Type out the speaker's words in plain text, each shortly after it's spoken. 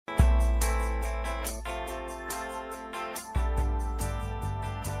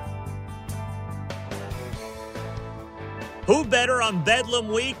Who better on Bedlam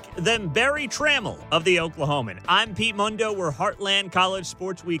Week than Barry Trammell of the Oklahoman? I'm Pete Mundo. We're Heartland College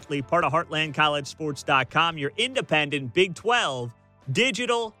Sports Weekly, part of HeartlandCollegeSports.com, your independent Big 12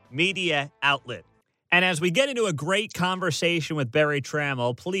 digital media outlet. And as we get into a great conversation with Barry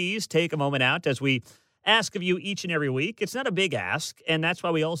Trammell, please take a moment out as we ask of you each and every week. It's not a big ask, and that's why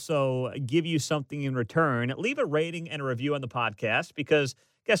we also give you something in return. Leave a rating and a review on the podcast because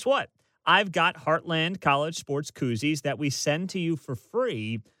guess what? I've got Heartland College Sports koozies that we send to you for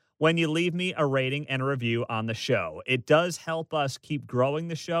free when you leave me a rating and a review on the show. It does help us keep growing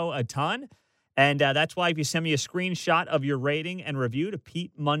the show a ton, and that's why if you send me a screenshot of your rating and review to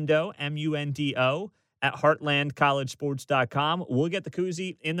Pete Mundo, M-U-N-D-O, at HeartlandCollegeSports.com, we'll get the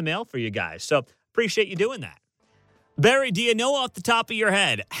koozie in the mail for you guys. So appreciate you doing that. Barry, do you know off the top of your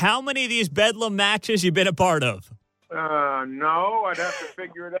head how many of these Bedlam matches you've been a part of? No, I'd have to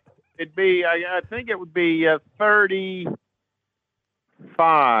figure it out. It'd be, I think it would be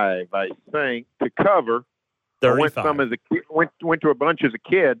 35, I think, to cover. 35. I went some as a kid, went to a bunch as a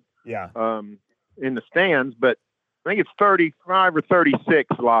kid. Yeah. In the stands, but I think it's 35 or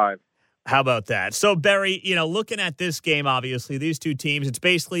 36 live. How about that? So, Barry, looking at this game, obviously, these two teams, it's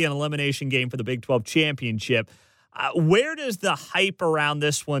basically an elimination game for the Big 12 championship. Where does the hype around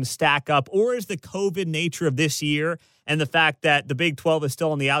this one stack up, or is the COVID nature of this year and the fact that the Big 12 is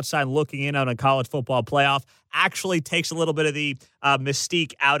still on the outside looking in on a college football playoff actually takes a little bit of the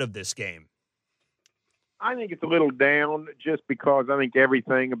mystique out of this game? I think it's a little down just because I think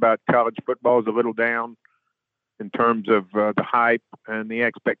everything about college football is a little down in terms of the hype and the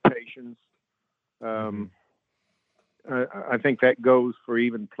expectations. I think that goes for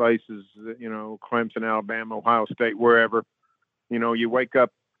even places, Clemson, Alabama, Ohio State, wherever. You wake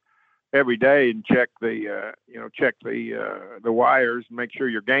up every day and check the wires, make sure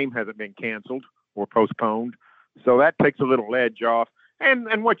your game hasn't been canceled or postponed. So that takes a little edge off.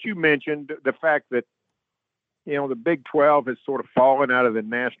 And what you mentioned, the fact that, the Big 12 has sort of fallen out of the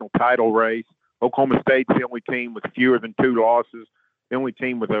national title race. Oklahoma State's the only team with fewer than 2 losses, the only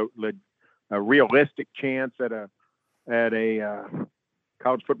team with a realistic chance at a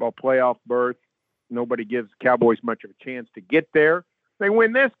college football playoff berth. Nobody gives the Cowboys much of a chance to get there. They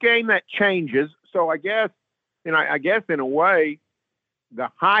win this game, that changes. So I guess in a way, the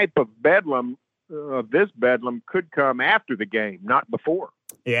hype of this Bedlam could come after the game, not before.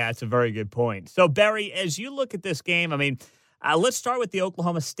 Yeah, that's a very good point. So, Barry, as you look at this game, let's start with the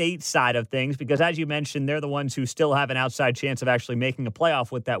Oklahoma State side of things, because as you mentioned, they're the ones who still have an outside chance of actually making a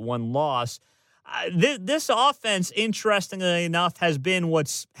playoff with that one loss. This offense, interestingly enough, has been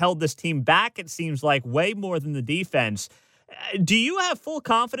what's held this team back, it seems like, way more than the defense. Do you have full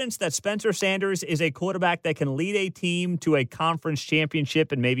confidence that Spencer Sanders is a quarterback that can lead a team to a conference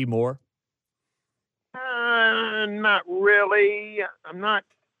championship and maybe more? Not really. I'm not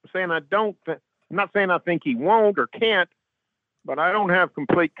saying I don't. I'm not saying I think he won't or can't, but I don't have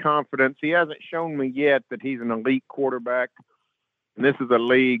complete confidence. He hasn't shown me yet that he's an elite quarterback. And this is a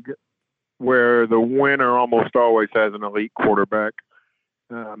league where the winner almost always has an elite quarterback.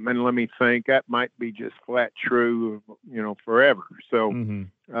 And let me think, that might be just flat true, forever. So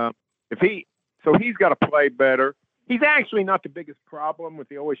he's got to play better. He's actually not the biggest problem with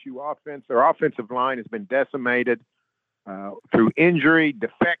the OSU offense. Their offensive line has been decimated through injury,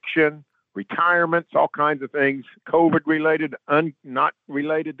 defection, retirements, all kinds of things, COVID-related, not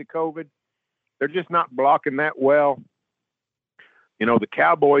related to COVID. They're just not blocking that well. The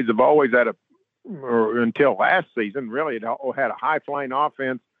Cowboys have always had or until last season, really, it had a high-flying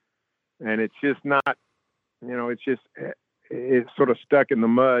offense, and it's just not, it's sort of stuck in the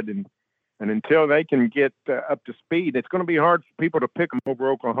mud. And until they can get up to speed, it's going to be hard for people to pick them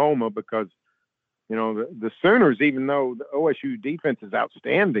over Oklahoma because, the Sooners, even though the OSU defense is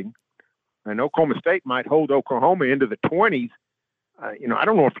outstanding, and Oklahoma State might hold Oklahoma into the 20s, I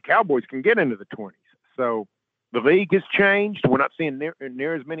don't know if the Cowboys can get into the 20s. So the league has changed. We're not seeing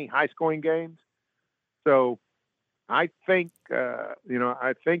near as many high-scoring games. So I think,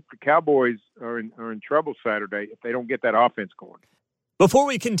 I think the Cowboys are in trouble Saturday if they don't get that offense going. Before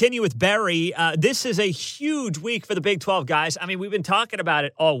we continue with Barry, this is a huge week for the Big 12, guys. We've been talking about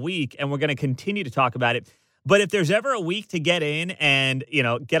it all week, and we're going to continue to talk about it. But if there's ever a week to get in and,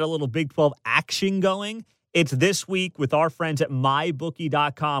 get a little Big 12 action going, it's this week with our friends at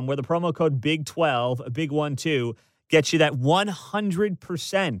MyBookie.com, where the promo code BIG12, Big 12, gets you that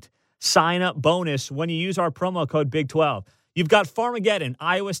 100% sign-up bonus when you use our promo code BIG12. You've got Farmageddon,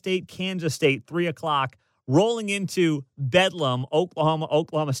 Iowa State, Kansas State, 3 o'clock, rolling into Bedlam,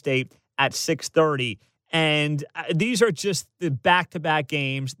 Oklahoma State at 6:30. And these are just the back-to-back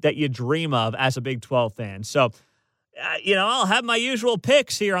games that you dream of as a Big 12 fan. So I'll have my usual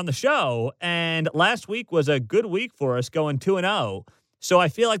picks here on the show, and last week was a good week for us going 2-0. So I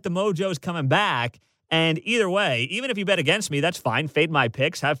feel like the mojo's coming back, and either way, even if you bet against me, that's fine. Fade my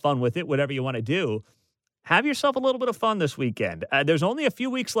picks, have fun with it, whatever you want to do. Have yourself a little bit of fun this weekend. There's only a few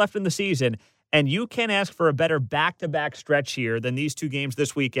weeks left in the season, and you can't ask for a better back-to-back stretch here than these two games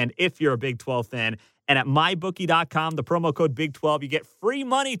this weekend if you're a Big 12 fan. And at mybookie.com, the promo code Big12, you get free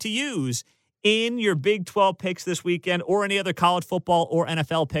money to use in your Big 12 picks this weekend or any other college football or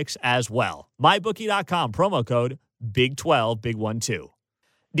NFL picks as well. mybookie.com, promo code Big12, Big 12.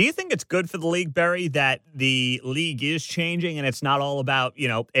 Do you think it's good for the league, Barry, that the league is changing and it's not all about,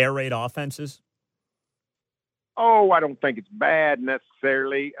 air raid offenses? Oh, I don't think it's bad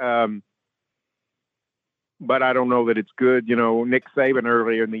necessarily. But I don't know that it's good. Nick Saban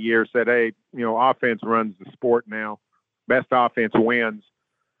earlier in the year said, hey, offense runs the sport now. Best offense wins.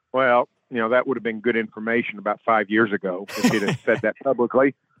 Well, that would have been good information about 5 years ago if he'd have said that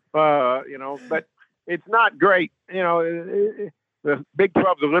publicly. But it's not great. The Big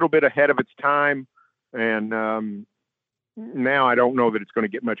 12's a little bit ahead of its time. And now I don't know that it's going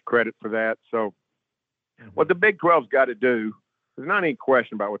to get much credit for that. So what the Big 12's got to do, there's not any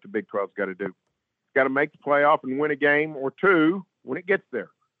question about what the Big 12's got to do. It's got to make the playoff and win a game or two when it gets there.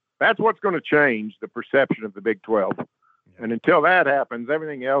 That's what's going to change the perception of the Big 12. And until that happens,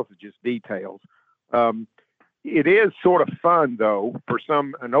 everything else is just details. It is sort of fun, though, for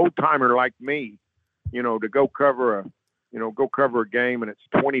an old timer like me, to go cover a game and it's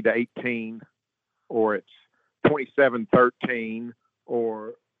 20-18, or it's 27-13,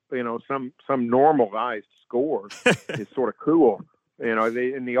 or some normalized score is sort of cool.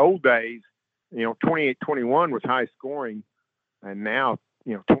 In the old days, 28-21 was high scoring, and now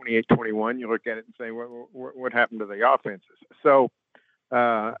 28-21, you look at it and say, what happened to the offenses? So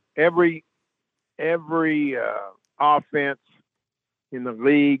every offense in the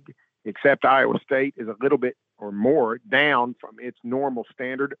league, except Iowa State, is a little bit or more down from its normal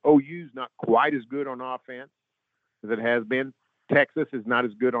standard. OU's not quite as good on offense as it has been. Texas is not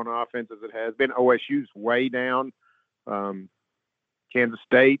as good on offense as it has been. OSU's way down. Kansas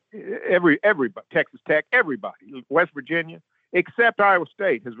State, everybody, Texas Tech, everybody, West Virginia, except Iowa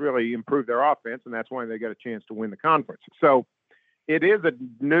State has really improved their offense, and that's why they got a chance to win the conference. So it is a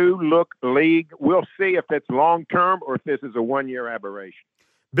new look league. We'll see if it's long-term or if this is a one-year aberration.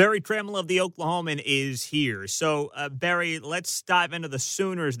 Barry Trammell of the Oklahoman is here. So, Barry, let's dive into the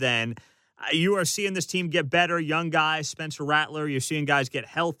Sooners then. You are seeing this team get better, young guys, Spencer Rattler. You're seeing guys get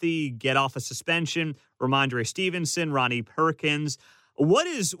healthy, get off a suspension, Ramondre Stevenson, Ronnie Perkins. What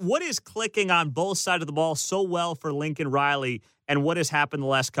is clicking on both sides of the ball so well for Lincoln Riley, and what has happened the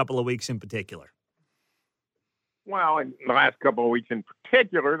last couple of weeks in particular? Well, in the last couple of weeks in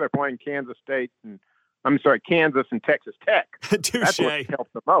particular, they're playing Kansas and Texas Tech. That's what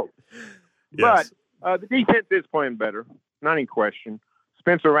helped the most. Yes. But the defense is playing better, not in question.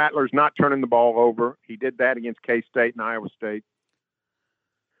 Spencer Rattler's not turning the ball over. He did that against K-State and Iowa State.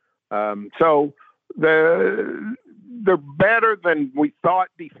 So they're better than we thought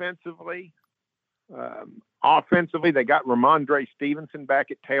defensively. Offensively, they got Ramondre Stevenson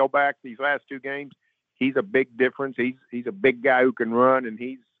back at tailback these last two games. He's a big difference. He's a big guy who can run, and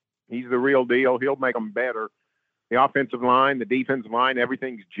he's the real deal. He'll make them better. The offensive line, the defensive line,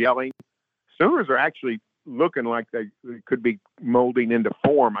 everything's gelling. Sooners are actually looking like they could be molding into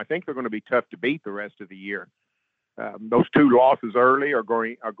form. I think they're going to be tough to beat the rest of the year. Those two losses early are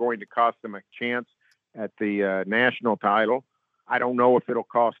going to cost them a chance at the national title. I don't know if it'll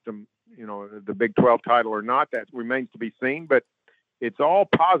cost them, the Big 12 title or not. That remains to be seen, but it's all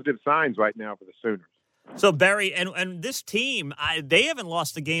positive signs right now for the Sooners. So, Barry, and this team, they haven't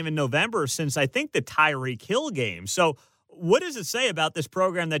lost a game in November since, I think, the Tyreek Hill game. So what does it say about this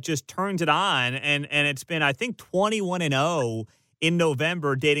program that just turns it on, and it's been, I think, 21-0 in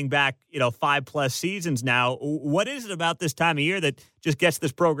November, dating back, 5+ seasons now? What is it about this time of year that just gets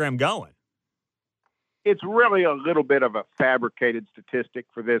this program going? It's really a little bit of a fabricated statistic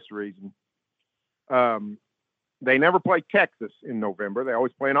for this reason. They never play Texas in November. They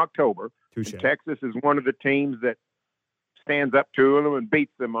always play in October. Texas is one of the teams that stands up to them and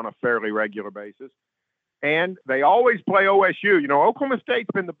beats them on a fairly regular basis. And they always play OSU. Oklahoma State's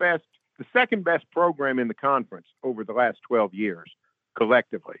been the second best program in the conference over the last 12 years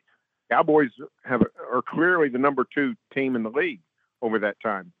collectively. Cowboys are clearly the number 2 team in the league over that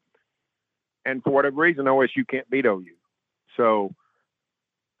time. And for whatever reason, OSU can't beat OU. So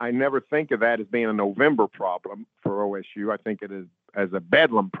I never think of that as being a November problem for OSU. I think it is as a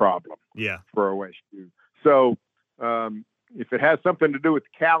Bedlam problem for OSU. So If it has something to do with the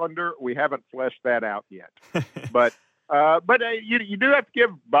calendar, we haven't fleshed that out yet. But you do have to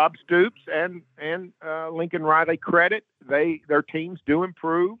give Bob Stoops and Lincoln Riley credit. Their teams do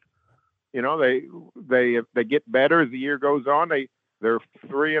improve. You know, they get better as the year goes on. They're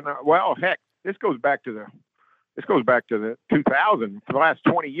 3-0. Well, heck, this goes back to the 2000. For the last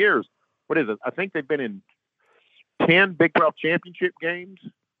 20 years. What is it? I think they've been in 10 Big 12 championship games,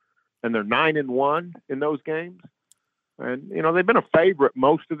 and they're 9-1 in those games. And you know, they've been a favorite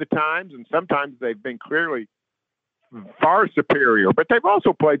most of the times, and sometimes they've been clearly far superior. But they've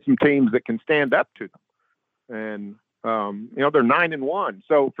also played some teams that can stand up to them. And you know, they're 9-1.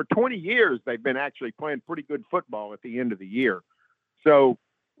 So for 20 years, they've been actually playing pretty good football at the end of the year. So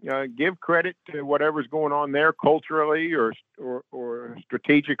give credit to whatever's going on there culturally or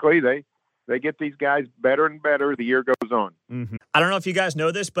strategically. They get these guys better and better as the year goes on. Mm-hmm. I don't know if you guys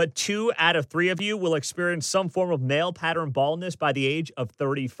know this, but 2 out of 3 of you will experience some form of male pattern baldness by the age of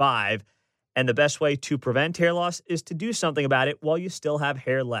 35. And the best way to prevent hair loss is to do something about it while you still have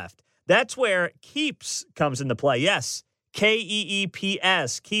hair left. That's where Keeps comes into play. Yes,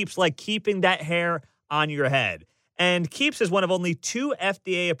 Keeps. Keeps, like keeping that hair on your head. And Keeps is one of only 2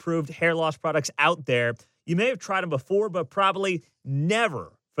 FDA-approved hair loss products out there. You may have tried them before, but probably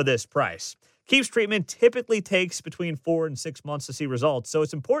never for this price. Keeps treatment typically takes between 4 and 6 months to see results, so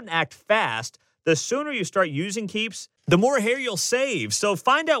it's important to act fast. The sooner you start using Keeps, the more hair you'll save. So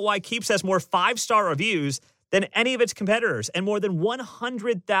find out why Keeps has more 5-star reviews than any of its competitors, and more than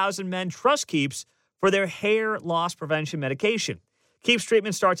 100,000 men trust Keeps for their hair loss prevention medication. Keeps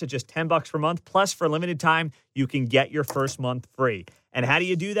treatment starts at just $10 per month, plus for a limited time, you can get your first month free. And how do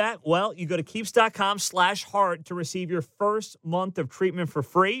you do that? Well, you go to keeps.com/heart to receive your first month of treatment for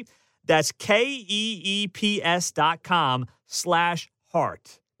free. That's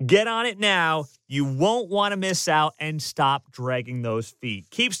KEEPS.com/heart. Get on it now. You won't want to miss out and stop dragging those feet.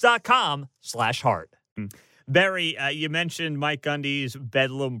 Keeps.com/heart. Barry, you mentioned Mike Gundy's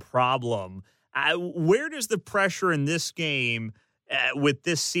Bedlam problem. Where does the pressure in this game with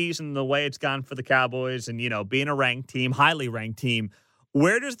this season, the way it's gone for the Cowboys and, you know, being a ranked team, highly ranked team,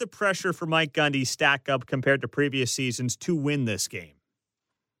 where does the pressure for Mike Gundy stack up compared to previous seasons to win this game?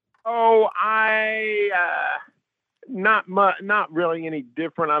 Oh, not really any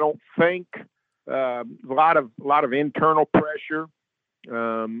different. I don't think. A lot of internal pressure,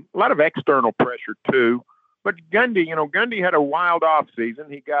 a lot of external pressure too. But Gundy had a wild off season.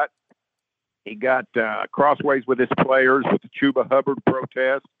 He got crossways with his players with the Chuba Hubbard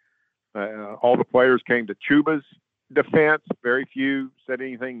protest. All the players came to Chuba's defense. Very few said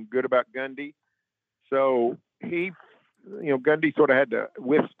anything good about Gundy. So Gundy sort of had to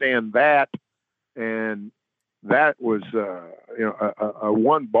withstand that, and that was a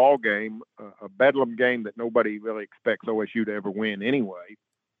one ball game, a bedlam game that nobody really expects OSU to ever win anyway.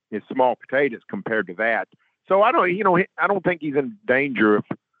 It's small potatoes compared to that. So I don't think he's in danger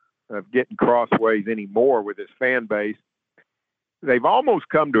of getting crossways anymore with his fan base. They've almost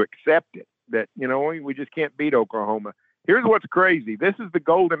come to accept it that, we just can't beat Oklahoma. Here's what's crazy. This is the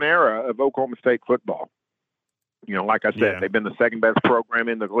golden era of Oklahoma State football. Like I said, They've been the second best program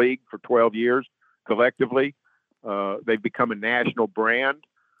in the league for 12 years collectively. They've become a national brand.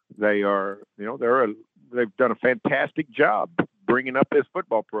 They are, they've done a fantastic job bringing up this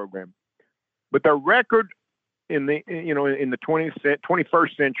football program. But their record in the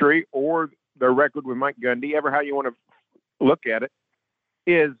 21st century, or their record with Mike Gundy, ever how you want to look at it,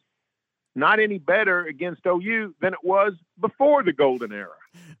 is not any better against OU than it was before the golden era.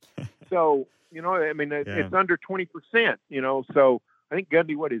 So, it's under 20%, so I think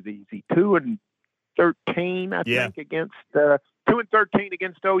Gundy, what is he? Is he 2-13, I think, against 2-13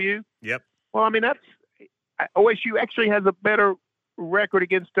 against OU? Yep. Well, OSU actually has a better record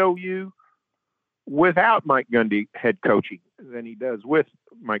against OU without Mike Gundy head coaching than he does with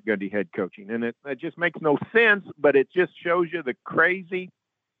Mike Gundy head coaching. And it just makes no sense, but it just shows you the crazy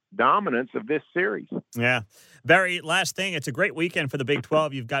dominance of this series. Yeah. Barry, last thing, it's a great weekend for the Big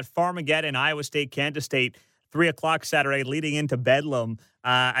 12. You've got Farmageddon, Iowa State, Kansas State, 3:00 Saturday leading into Bedlam.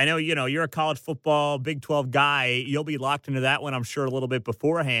 I know, you're a college football Big 12 guy. You'll be locked into that one, I'm sure, a little bit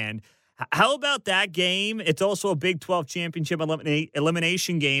beforehand. How about that game? It's also a Big 12 championship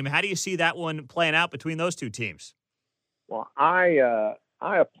elimination game. How do you see that one playing out between those two teams? Well, I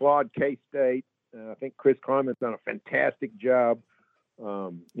applaud K-State. I think Chris Kleiman's done a fantastic job,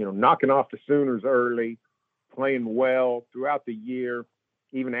 knocking off the Sooners early, playing well throughout the year,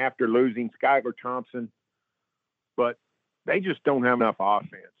 even after losing Skylar Thompson. But they just don't have enough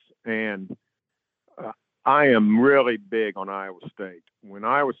offense. And I am really big on Iowa State.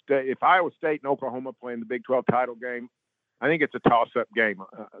 If Iowa State and Oklahoma play in the Big 12 title game, I think it's a toss-up game.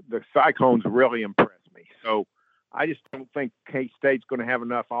 The Cyclones really impressed me. So I just don't think K-State's going to have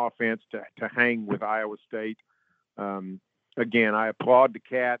enough offense to hang with Iowa State. Again, I applaud the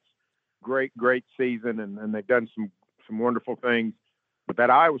Cats. Great season, and they've done some wonderful things. But that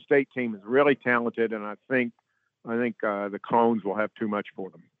Iowa State team is really talented, and I think the Clones will have too much for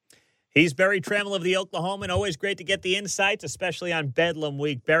them. He's Berry Tramel of the Oklahoman. Always great to get the insights, especially on Bedlam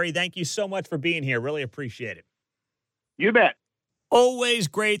Week. Berry, thank you so much for being here. Really appreciate it. You bet. Always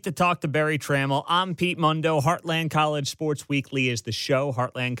great to talk to Berry Tramel. I'm Pete Mundo. Heartland College Sports Weekly is the show.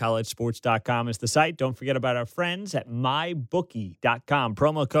 HeartlandCollegeSports.com is the site. Don't forget about our friends at MyBookie.com.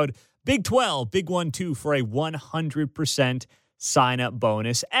 Promo code Big12, Big12 for a 100% sign-up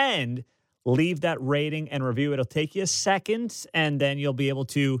bonus. And leave that rating and review. It'll take you a second, and then you'll be able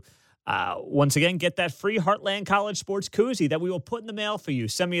to once again, get that free Heartland College Sports koozie that we will put in the mail for you.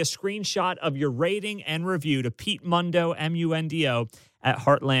 Send me a screenshot of your rating and review to Pete Mundo, MUNDO, at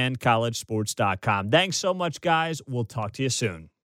HeartlandCollegeSports.com. Thanks so much, guys. We'll talk to you soon.